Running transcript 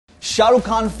Shah Rukh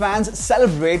Khan fans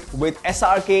celebrate with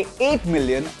SRK 8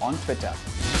 million on Twitter.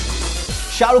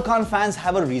 Shah Rukh Khan fans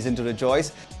have a reason to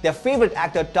rejoice. Their favorite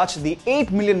actor touched the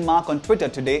 8 million mark on Twitter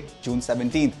today, June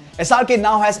 17th. SRK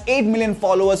now has 8 million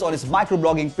followers on his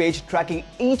microblogging page, tracking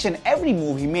each and every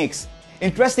move he makes.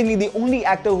 Interestingly, the only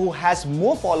actor who has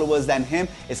more followers than him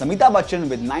is Amitabh Bachchan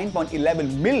with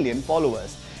 9.11 million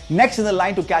followers. Next in the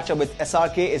line to catch up with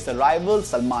SRK is the rival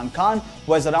Salman Khan,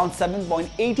 who has around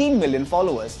 7.18 million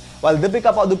followers, while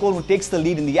Deepika Padukone, who takes the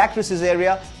lead in the actresses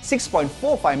area,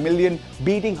 6.45 million,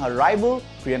 beating her rival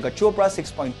Priyanka Chopra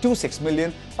 6.26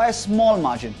 million by a small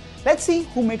margin. Let's see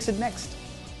who makes it next.